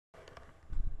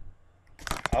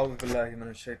أعوذ بالله من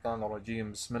الشيطان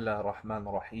الرجيم. بسم الله الرحمن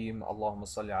الرحيم. اللهم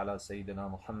صل على سيدنا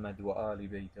محمد وآل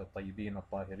بيته الطيبين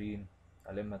الطاهرين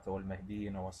الأئمة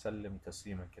والمهديين وسلم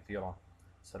تسليما كثيرا.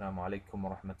 السلام عليكم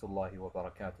ورحمة الله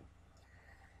وبركاته.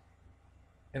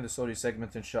 In the story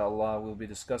segment, inshallah, we'll be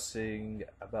discussing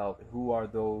about who are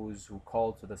those who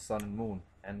call to the sun and moon.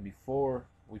 And before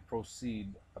we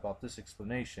proceed about this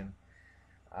explanation,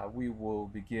 we will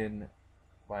begin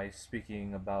by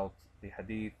speaking about the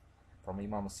hadith from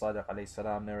Imam al-Sadiq alayhi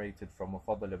salam, narrated from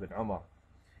Mufaddal ibn Umar.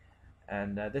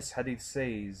 And this hadith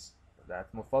says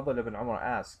that Mufaddal ibn Umar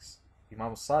asks Imam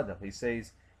al-Sadiq, he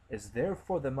says, is there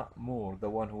for the Ma'mur, the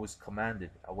one who is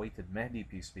commanded, awaited Mahdi,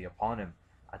 peace be upon him,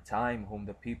 a time whom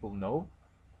the people know?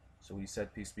 So he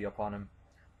said, peace be upon him,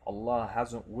 Allah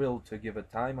hasn't willed to give a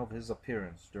time of his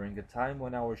appearance during a time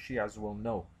when our Shi'as will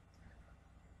know.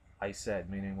 I said,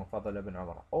 meaning Mufaddal ibn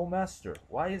Umar, O Master,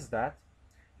 why is that?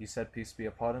 He said, peace be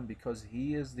upon him, because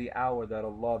he is the hour that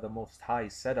Allah the Most High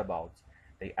said about.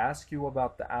 They ask you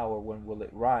about the hour, when will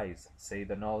it rise? Say,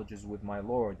 the knowledge is with my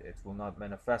Lord. It will not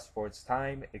manifest for its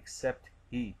time except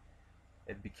He.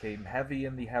 It became heavy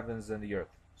in the heavens and the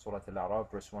earth. Surah Al-A'raf,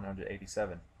 verse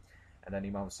 187. And then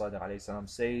Imam Sadiq alayhi salam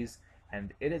says,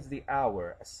 and it is the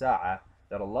hour, as-sa'ah,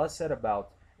 that Allah said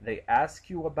about. They ask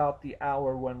you about the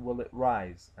hour, when will it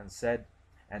rise? And said,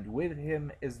 and with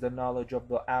him is the knowledge of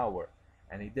the hour.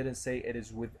 And he didn't say it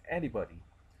is with anybody.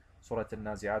 Surah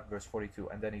Al-Nazi'at, verse 42.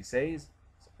 And then he says,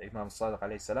 Imam Sadiq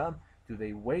alayhi salam, do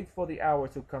they wait for the hour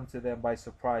to come to them by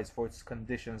surprise, for its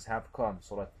conditions have come?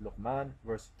 Surah Luqman,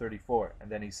 verse 34. And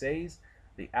then he says,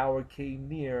 the hour came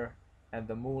near and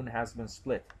the moon has been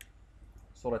split.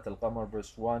 Surah Al-Qamar,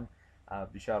 verse 1,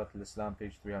 Bisharat al-Islam,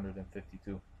 page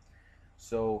 352.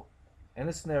 So, in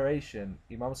this narration,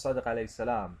 Imam Sadiq alayhi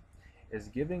salam is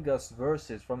giving us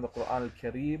verses from the Quran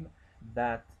al-Kareem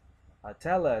that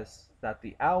tell us that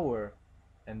the hour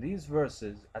in these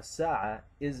verses, as-sa'ah,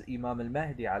 is Imam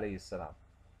al-Mahdi alayhi salam.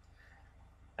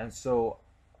 And so,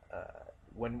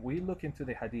 when we look into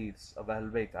the hadiths of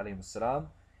Ahlul Bayt alayhi salam,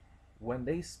 when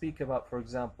they speak about, for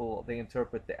example, they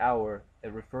interpret the hour,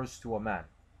 it refers to a man.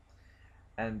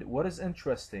 And what is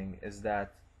interesting is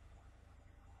that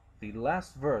the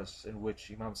last verse in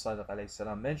which Imam Sadiq alayhi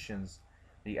salam mentions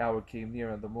the hour came near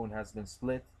and the moon has been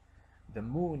split, the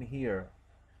moon here,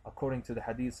 according to the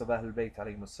hadiths of Ahlul Bayt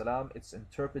alayhi salam, it's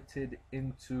interpreted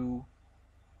into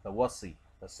the wasi,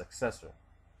 the successor.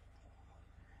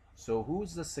 So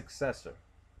who's the successor?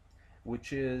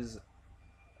 Which is,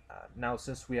 now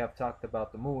since we have talked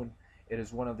about the moon, it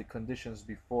is one of the conditions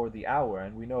before the hour,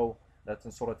 and we know that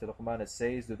in Surah Al-Luqman it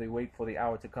says, do they wait for the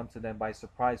hour to come to them by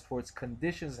surprise, for its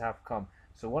conditions have come.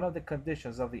 So one of the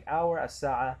conditions of the hour,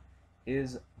 as-sa'ah,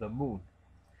 is the moon.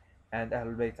 And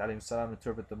Ahlul Bayt alayhi salam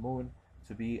interpret the moon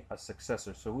to be a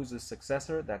successor. So who's the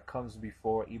successor? That comes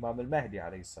before Imam al-Mahdi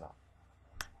alayhi salam.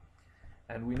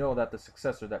 And we know that the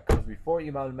successor that comes before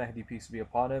Imam al-Mahdi, peace be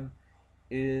upon him,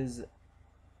 is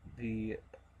the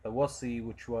wasi,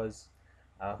 which was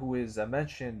who is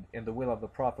mentioned in the will of the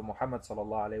Prophet Muhammad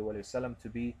sallallahu alaihi wasallam to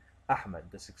be Ahmad.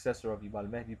 The successor of Imam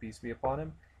al-Mahdi, peace be upon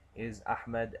him, is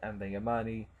Ahmad, and the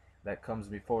Yamani that comes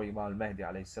before Imam al-Mahdi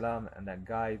alayhi salam, and that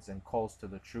guides and calls to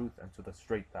the truth and to the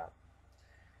straight path.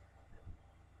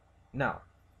 Now,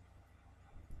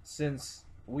 since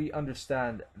we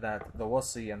understand that the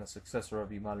wasi and the successor of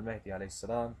Imam al-Mahdi alayhi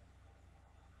salam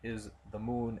is the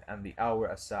moon, and the hour,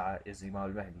 as-sa'ah, is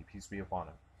Imam al-Mahdi, peace be upon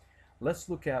him, let's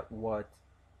look at what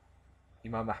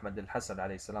Imam Ahmad al-Hasan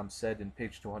alayhi salam said in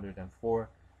page 204,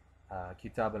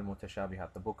 Kitab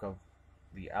al-Mutashabihat, the book of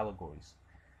the allegories.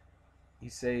 He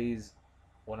says,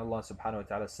 when Allah subhanahu wa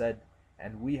ta'ala said,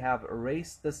 and we have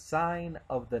erased the sign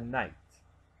of the night,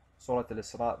 Surah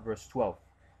Al-Isra, verse 12.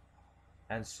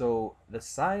 And so the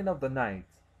sign of the night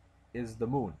is the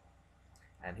moon,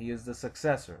 and he is the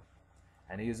successor,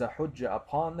 and he is a hujjah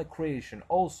upon the creation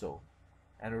also,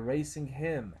 and erasing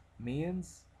him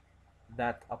means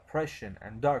that oppression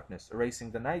and darkness.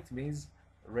 Erasing the night means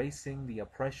erasing the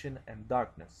oppression and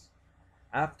darkness,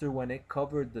 after when it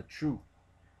covered the truth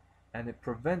and it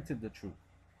prevented the truth.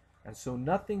 And so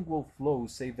nothing will flow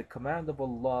save the command of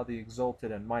Allah, the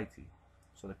exalted and mighty.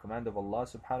 So the command of Allah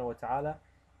subhanahu wa ta'ala,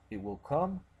 it will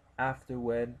come after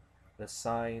when the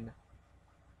sign,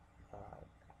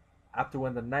 after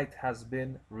when the night has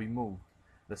been removed.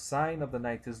 The sign of the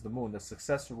night is the moon. The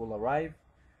successor will arrive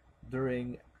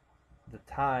during the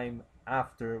time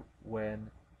after when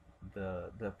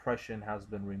the oppression has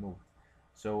been removed.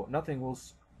 So nothing will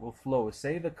flow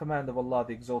save the command of Allah,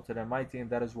 the exalted and mighty,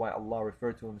 and that is why Allah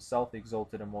referred to himself, the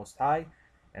exalted and most high.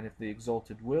 And if the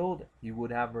exalted willed, he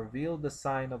would have revealed the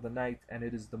sign of the night, and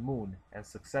it is the moon, and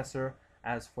successor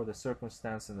as for the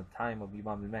circumstance in the time of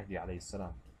Imam al-Mahdi alayhi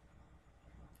salam.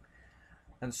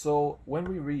 And so when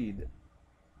we read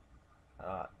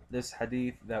this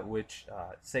hadith that which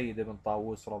Sayyid ibn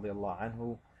Tawus radiallahu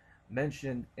anhu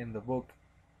mentioned in the book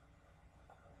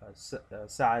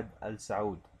Sa'ad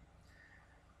al-Sa'ud,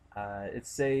 it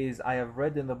says, I have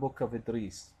read in the book of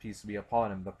Idris, peace be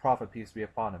upon him, the Prophet, peace be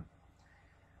upon him,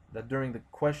 that during the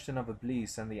question of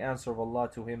Iblis and the answer of Allah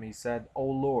to him, he said, O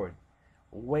Lord,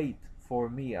 wait for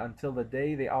me until the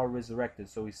day they are resurrected.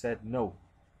 So he said, no.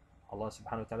 Allah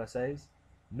subhanahu wa ta'ala says,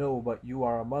 no, but you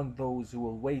are among those who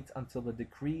will wait until the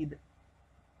decreed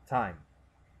time.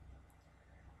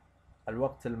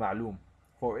 Al-Waqt al-Ma'lum.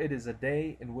 For it is a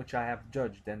day in which I have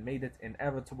judged and made it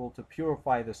inevitable to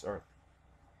purify this earth.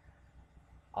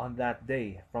 On that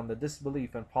day, from the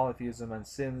disbelief and polytheism and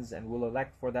sins, and will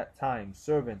elect for that time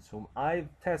servants whom I've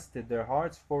tested their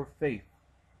hearts for faith,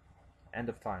 end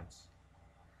of times,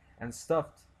 and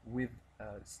stuffed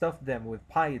them with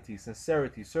piety,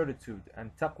 sincerity, certitude,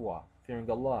 and taqwa, fearing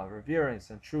Allah, reverence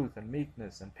and truth and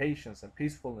meekness and patience and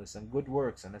peacefulness and good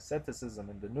works and asceticism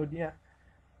in the dunya,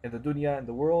 in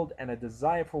the world, and a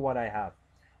desire for what I have.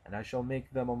 And I shall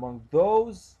make them among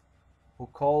those who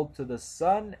call to the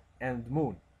sun and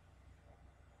moon,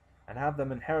 and have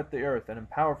them inherit the earth, and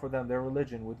empower for them their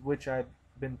religion with which I have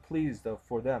been pleased of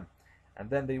for them.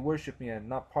 And then they worship me and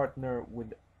not partner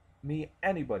with me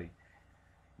anybody.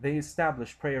 They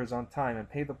establish prayers on time and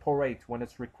pay the prorate when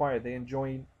it's required. They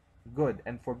enjoin good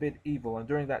and forbid evil. And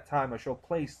during that time I shall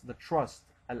place the trust,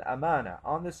 al-amana,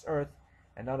 on this earth,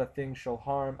 and not a thing shall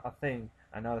harm a thing,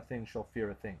 and not a thing shall fear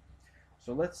a thing.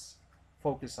 So let's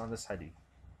focus on this hadith.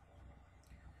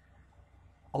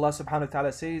 Allah subhanahu wa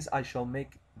ta'ala says, I shall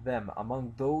make them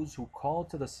among those who call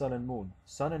to the sun and moon.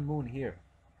 Sun and moon here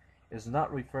is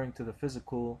not referring to the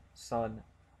physical sun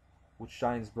which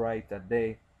shines bright at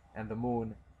day, and the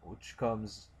moon which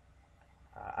comes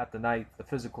at the night, the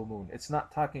physical moon. It's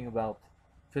not talking about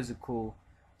physical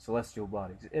celestial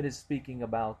bodies. It is speaking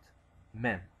about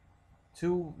men.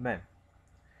 Two men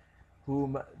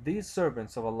whom these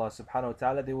servants of Allah subhanahu wa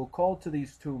ta'ala, they will call to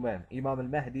these two men. Imam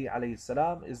al-Mahdi alayhi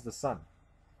salam is the sun,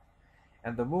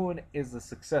 and the moon is the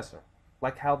successor.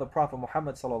 Like how the Prophet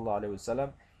Muhammad sallallahu alayhi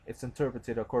wasallam, it's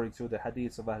interpreted according to the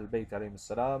hadiths of Ahlul Bayt alayhi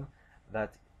salam,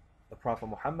 that the Prophet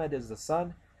Muhammad is the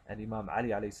sun and Imam Ali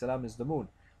alayhi salam is the moon.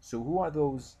 So who are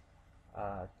those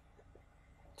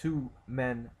two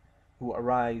men who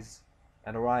arise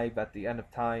and arrive at the end of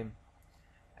time,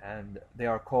 and they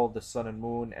are called the sun and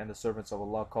moon, and the servants of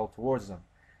Allah call towards them?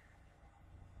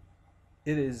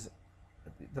 It is,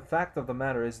 the fact of the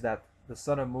matter is that the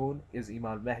sun and moon is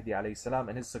Imam Mahdi alayhi salam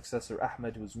and his successor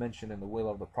Ahmad, who is mentioned in the will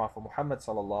of the Prophet Muhammad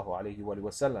sallallahu alayhi wa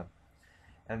sallam.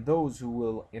 And those who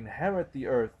will inherit the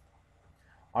earth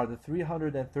are the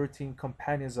 313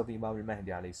 companions of Imam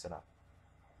al-Mahdi alayhi salam.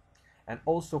 And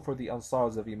also for the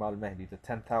Ansars of Imam al-Mahdi, the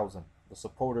 10,000, the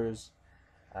supporters,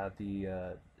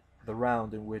 the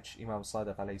round in which Imam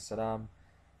Sadiq alayhi salam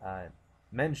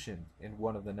mentioned in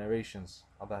one of the narrations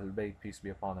of Ahlul Bayt, peace be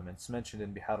upon them. It's mentioned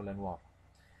in Bihar al-Anwar.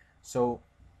 So,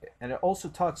 and it also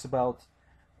talks about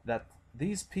that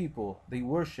these people, they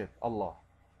worship Allah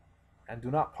and do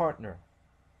not partner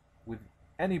with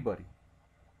anybody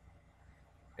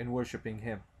in worshiping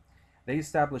Him. They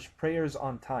establish prayers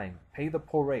on time, pay the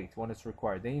prorate when it's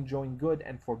required. They enjoin good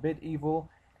and forbid evil,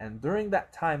 and during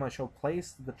that time I shall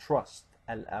place the trust,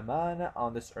 al-amana,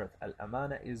 on this earth.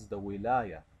 Al-amana is the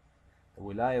wilaya of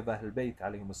Ahlul Bayt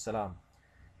alayhim salam.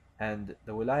 And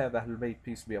the wilaya of Ahlul Bayt,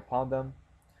 peace be upon them,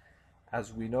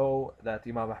 as we know that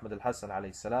Imam Ahmad al-Hassan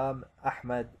alayhi salam,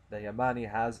 Ahmad the Yamani,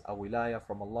 has a wilaya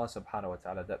from Allah subhanahu wa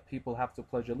ta'ala, that people have to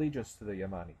pledge allegiance to the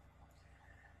Yamani.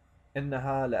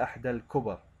 إنها لأحد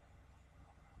الكبر,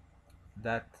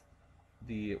 that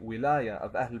the wilaya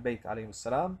of Ahlul Bayt alayhim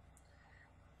salam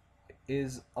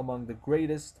is among the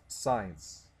greatest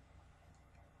signs,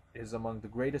 of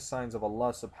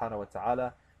Allah subhanahu wa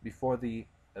ta'ala before the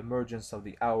emergence of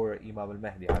the hour Imam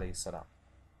al-Mahdi alayhi salam.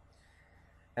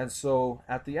 And so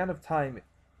at the end of time,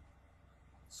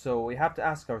 so we have to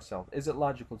ask ourselves, is it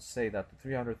logical to say that the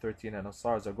 313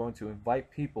 Ansars are going to invite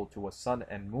people to a sun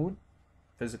and moon,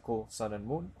 physical sun and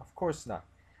moon? Of course not.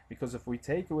 Because if we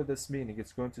take it with this meaning,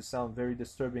 it's going to sound very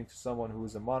disturbing to someone who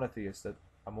is a monotheist, a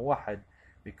muwahhid,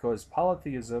 because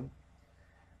polytheism,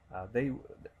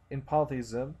 in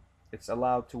polytheism, it's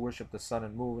allowed to worship the sun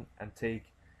and moon and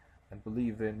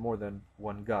believe in more than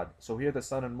one God. So here the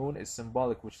sun and moon is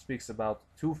symbolic, which speaks about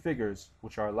two figures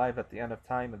which are alive at the end of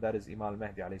time, and that is Imam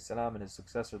al-Mahdi alayhi salam and his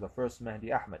successor, the first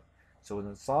Mahdi Ahmad. So the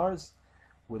Ansars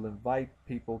will invite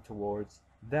people towards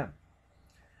them.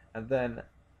 And then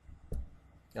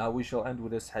We shall end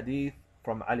with this hadith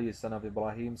from Ali, son of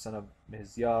Ibrahim, son of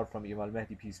Mihyar, from Imam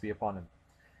al-Mahdi, peace be upon him.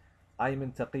 I am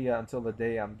in taqiyya until the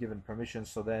day I'm given permission,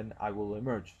 so then I will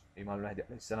emerge. Imam al-Mahdi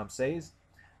says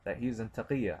that he is in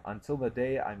taqiyya until the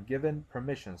day I'm given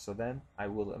permission, so then I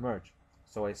will emerge.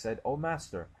 So I said, O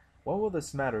Master, what will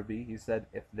this matter be? He said,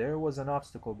 if there was an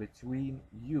obstacle between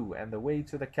you and the way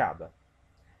to the Kaaba,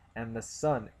 and the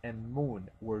sun and moon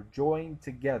were joined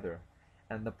together,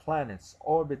 and the planets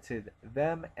orbited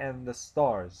them and the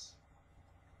stars,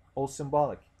 all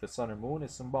symbolic. The sun and moon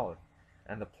is symbolic,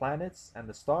 and the planets and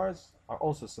the stars are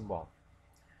also symbolic.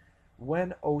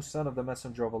 When, O son of the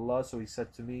messenger of Allah, so he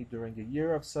said to me, during a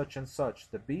year of such and such,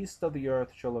 the beast of the earth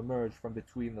shall emerge from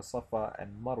between the Safa and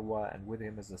Marwa, and with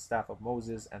him is the staff of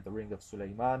Moses and the ring of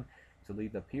Sulaiman, to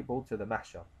lead the people to the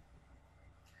Mahshar.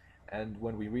 And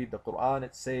when we read the Quran,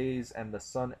 it says, and the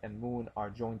sun and moon are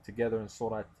joined together in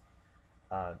Surah,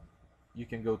 you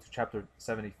can go to chapter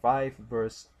 75,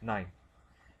 verse 9.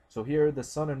 So here the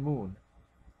sun and moon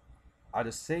are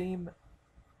the same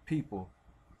people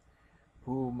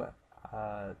whom,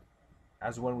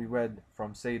 as when we read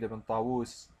from Sayyid ibn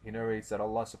Tawus, he narrates that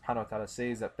Allah subhanahu wa ta'ala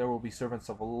says that there will be servants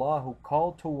of Allah who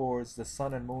call towards the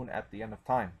sun and moon at the end of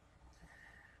time.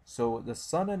 So the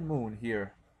sun and moon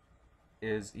here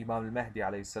is Imam al-Mahdi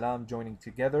alayhi salam joining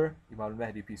together, Imam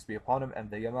al-Mahdi, peace be upon him, and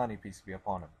the Yamani, peace be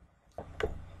upon him.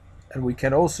 And we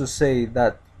can also say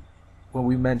that when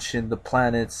we mention the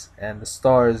planets and the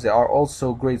stars, they are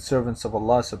also great servants of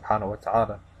Allah subhanahu wa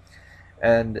ta'ala.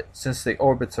 And since they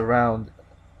orbit around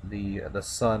the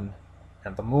sun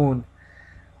and the moon,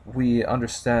 we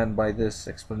understand by this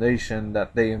explanation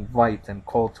that they invite and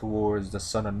call towards the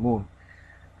sun and moon.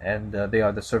 And they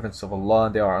are the servants of Allah,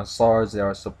 they are Ansars, they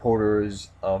are supporters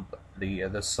of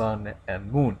the sun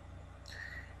and moon.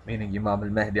 Meaning Imam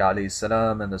al-Mahdi alayhi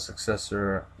salam and the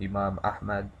successor Imam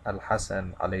Ahmad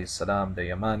al-Hasan alayhi salam, the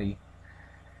Yamani,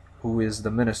 who is the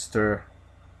minister,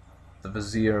 the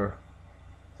vizier,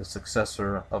 the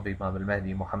successor of Imam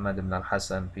al-Mahdi, Muhammad ibn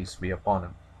al-Hasan, peace be upon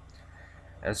him.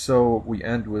 And so we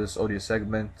end with this audio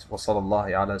segment. وصلى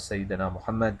الله على سيدنا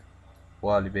محمد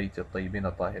وآل بيت الطيبين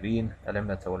الطاهرين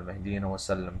الأئمة والمهديين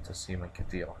وسلم تسليما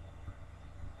كثيرا.